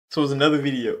So it's another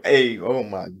video. Hey, oh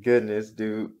my goodness,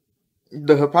 dude.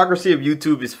 The hypocrisy of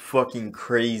YouTube is fucking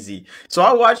crazy. So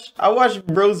I watched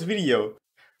bro's video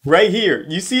right here.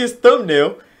 You see his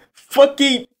thumbnail?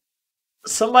 Fucking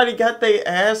somebody got their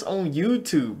ass on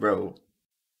YouTube, bro.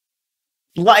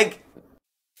 Like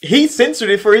he censored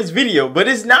it for his video, but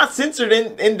it's not censored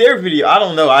in their video. I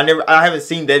don't know. I haven't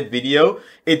seen that video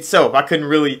itself. I couldn't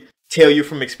really tell you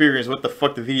from experience what the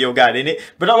fuck the video got in it.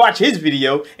 But I watch his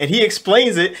video and he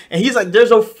explains it and he's like,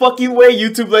 there's no fucking way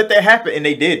YouTube let that happen. And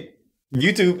they did.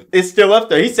 YouTube is still up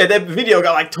there. He said that video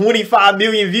got like 25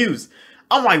 million views.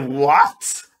 I'm like,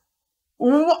 what?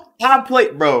 What? I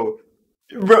play, bro,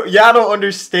 y'all don't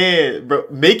understand, bro.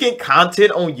 Making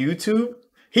content on YouTube,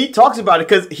 he talks about it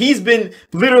because he's been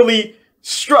literally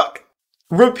struck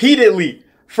repeatedly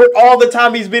for all the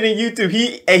time he's been in YouTube.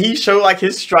 He showed like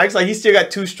his strikes, like he still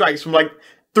got 2 strikes from like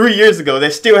 3 years ago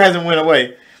that still hasn't went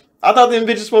away. I thought them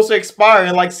bitches supposed to expire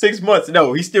in like 6 months.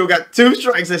 No, he still got 2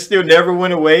 strikes that still never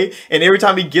went away. And every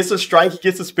time he gets a strike, he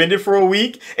gets suspended for a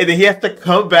week. And then he has to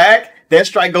come back. That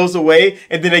strike goes away.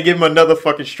 And then they give him another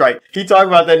fucking strike. He talked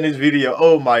about that in his video.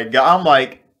 Oh my God. I'm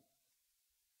like,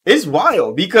 it's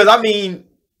wild. Because I mean,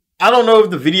 I don't know if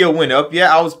the video went up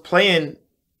yet. I was playing.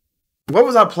 What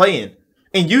was I playing?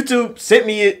 And YouTube sent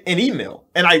me an email.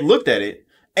 And I looked at it.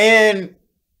 And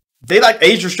they like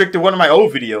age restricted one of my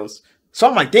old videos. So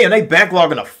I'm like, damn, they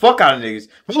backlogging the fuck out of niggas.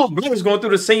 My little brother's going through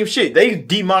the same shit. They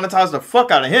demonetized the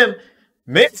fuck out of him.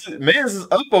 Man's is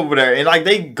up over there. And like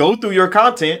they go through your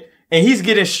content and he's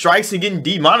getting strikes and getting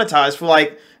demonetized for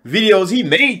like videos he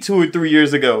made 2 or 3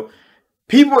 years ago.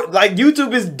 People like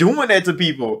YouTube is doing that to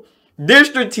people. They're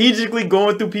strategically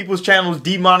going through people's channels,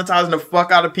 demonetizing the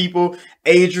fuck out of people,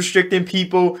 age restricting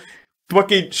people,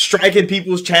 fucking striking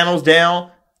people's channels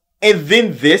down. And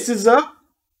then this is up.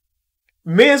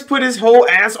 Man's put his whole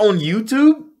ass on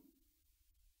YouTube.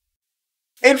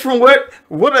 And from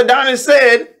what Adonis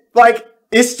said, like,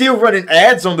 it's still running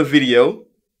ads on the video.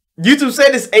 YouTube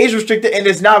said it's age restricted and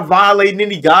it's not violating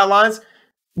any guidelines.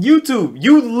 YouTube,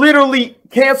 you literally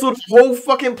canceled a whole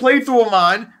fucking playthrough of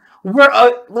mine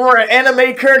where an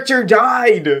anime character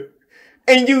died.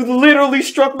 And you literally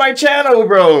struck my channel,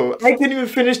 bro. I couldn't even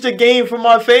finish the game for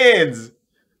my fans.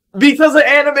 Because the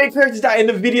anime characters died and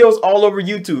the videos all over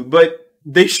YouTube. But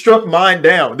they struck mine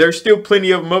down. There's still plenty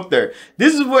of them up there.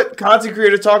 This is what content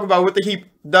creators talk about with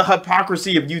the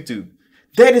hypocrisy of YouTube.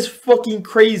 That is fucking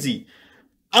crazy.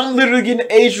 I'm literally getting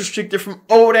age restricted from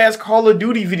old ass Call of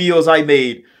Duty videos I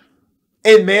made.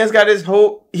 And man's got his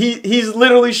whole he's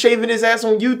literally shaving his ass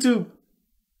on YouTube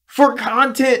for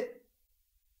content.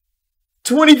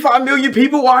 25 million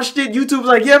people watched it. YouTube's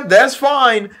like, yep, that's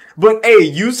fine. But hey,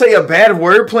 you say a bad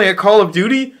word playing Call of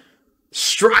Duty?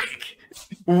 Strike.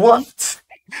 What?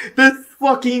 That's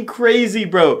fucking crazy,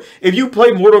 bro. If you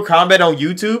play Mortal Kombat on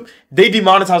YouTube, they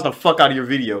demonetize the fuck out of your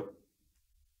video.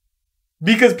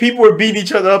 Because people are beating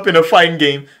each other up in a fighting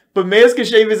game. But mans can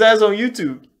shave his ass on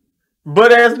YouTube.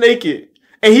 Butt ass naked.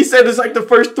 And he said it's like the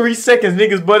first 3 seconds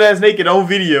niggas butt ass naked on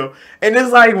video. And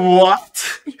it's like,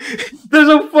 what? There's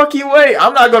no fucking way.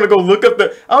 I'm not gonna go look up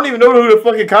I don't even know who the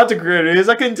fucking content creator is.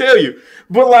 I couldn't tell you.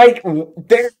 But like,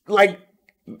 they're like,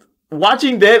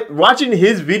 watching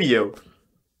his video,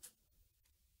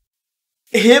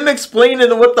 him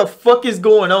explaining what the fuck is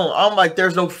going on, I'm like,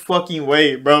 there's no fucking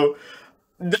way, bro.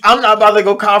 I'm not about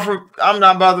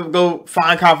to go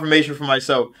find confirmation for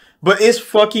myself. But it's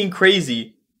fucking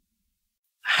crazy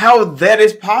how that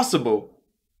is possible.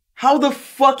 How the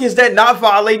fuck is that not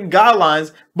violating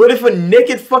guidelines? But if a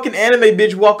naked fucking anime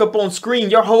bitch walk up on screen,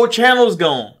 your whole channel's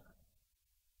gone.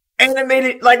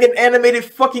 Animated, like an animated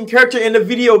fucking character in a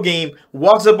video game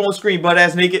walks up on screen butt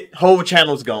ass naked, whole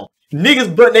channel's gone.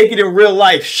 Niggas butt naked in real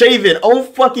life, shaving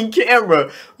on fucking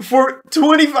camera for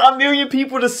 25 million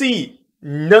people to see.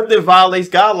 Nothing violates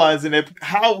guidelines in it.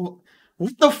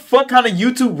 What the fuck kind of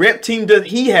YouTube rep team does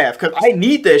he have? Because I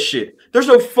need that shit. There's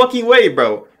no fucking way,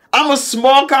 bro. I'm a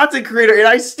small content creator and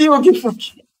I still get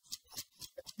fucking...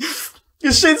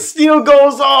 This shit still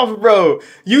goes off, bro.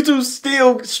 YouTube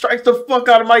still strikes the fuck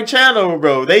out of my channel,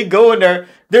 bro. They go in there.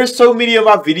 There's so many of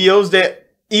my videos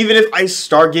that even if I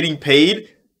start getting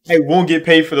paid, I won't get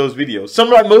paid for those videos. Some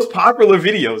of my most popular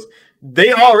videos,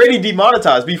 they already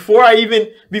demonetized before I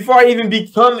even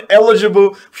become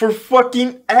eligible for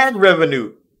fucking ad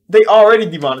revenue. They already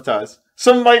demonetized.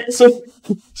 Some of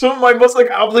my most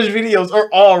accomplished videos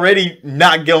are already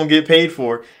not gonna get paid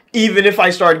for, even if I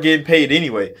start getting paid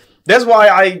anyway. That's why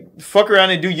I fuck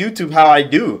around and do YouTube how I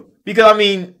do. Because I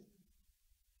mean,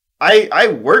 I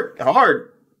work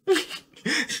hard.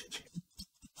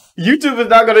 YouTube is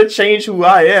not gonna change who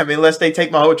I am unless they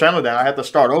take my whole channel down. I have to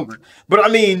start over. But I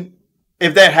mean,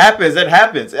 if that happens, that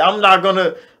happens. I'm not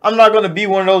gonna be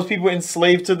one of those people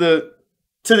enslaved to the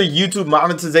YouTube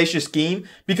monetization scheme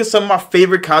because some of my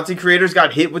favorite content creators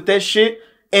got hit with that shit,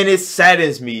 and it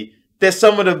saddens me that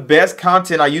some of the best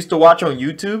content I used to watch on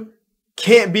YouTube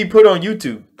can't be put on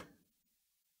YouTube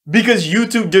because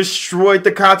YouTube destroyed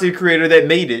the content creator that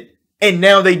made it, and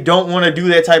now they don't want to do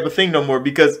that type of thing no more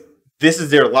because this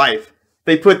is their life.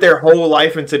 They put their whole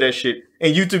life into that shit,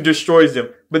 and YouTube destroys them.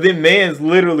 But then mans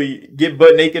literally get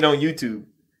butt naked on YouTube,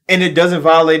 and it doesn't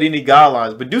violate any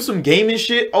guidelines. But do some gaming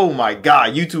shit, oh my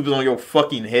god, YouTube is on your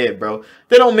fucking head, bro.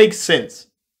 That don't make sense.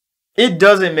 It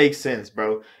doesn't make sense,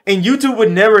 bro. And YouTube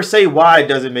would never say why it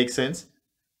doesn't make sense.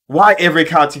 Why every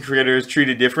content creator is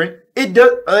treated different. It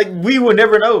does, like, we would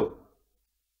never know.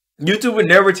 YouTube would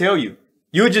never tell you.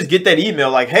 You would just get that email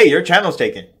like, hey, your channel's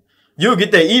taken. You would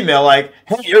get that email like,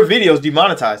 hey, your video's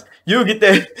demonetized. You would get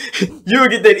that you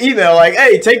would get that email like,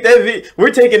 hey, take that video.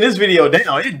 We're taking this video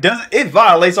down. It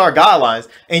violates our guidelines,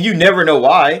 and you never know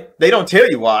why. They don't tell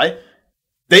you why.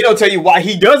 They don't tell you why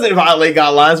he doesn't violate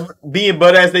guidelines being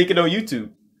butt ass naked on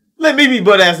YouTube. Let me be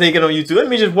butt ass naked on YouTube. Let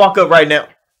me just walk up right now.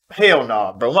 Hell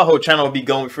nah, bro. My whole channel will be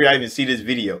going free. I even see this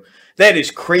video. That is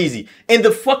crazy. And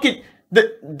the fucking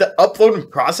the uploading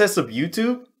process of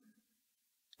YouTube,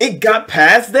 it got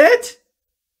past that.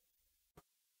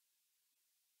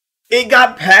 It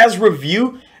got past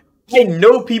review. I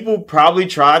know people probably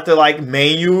tried to like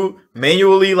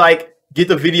manually like get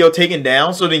the video taken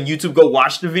down so then YouTube go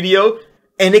watch the video,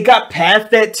 and it got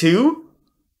past that too.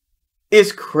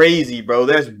 It's crazy, bro.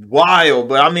 That's wild.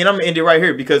 But I mean, I'm gonna end it right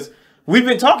here because we've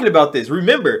been talking about this.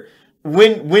 Remember,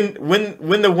 when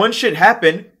the one shit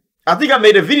happened, I think I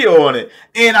made a video on it,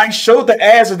 and I showed the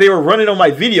ads that they were running on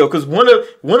my video because one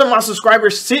of my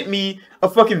subscribers sent me a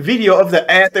fucking video of the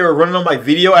ad they were running on my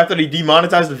video after they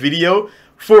demonetized the video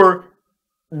for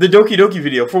the Doki Doki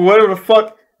video for whatever the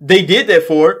fuck they did that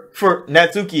for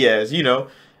Natsuki ads, you know.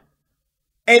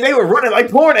 And they were running like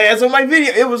porn ads on my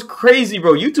video. It was crazy,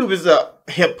 bro. YouTube is a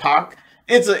hip-hop.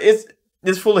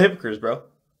 It's full of hypocrites, bro.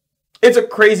 It's a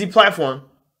crazy platform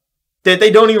that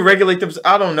they don't even regulate them.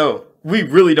 I don't know. We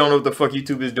really don't know what the fuck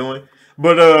YouTube is doing.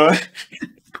 But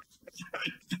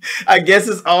I guess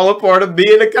it's all a part of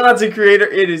being a content creator.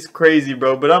 It is crazy,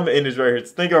 bro. But I'm gonna end this right here.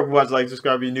 Thank you all for watching, like,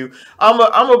 subscribe, be new. I'm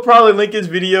gonna probably link this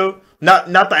video.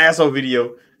 Not the asshole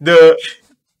video. The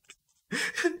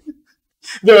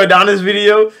Adonis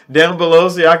video down below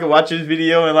so y'all can watch this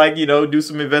video and, like, you know, do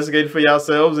some investigating for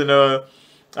yourselves. And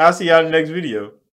I'll see y'all in the next video.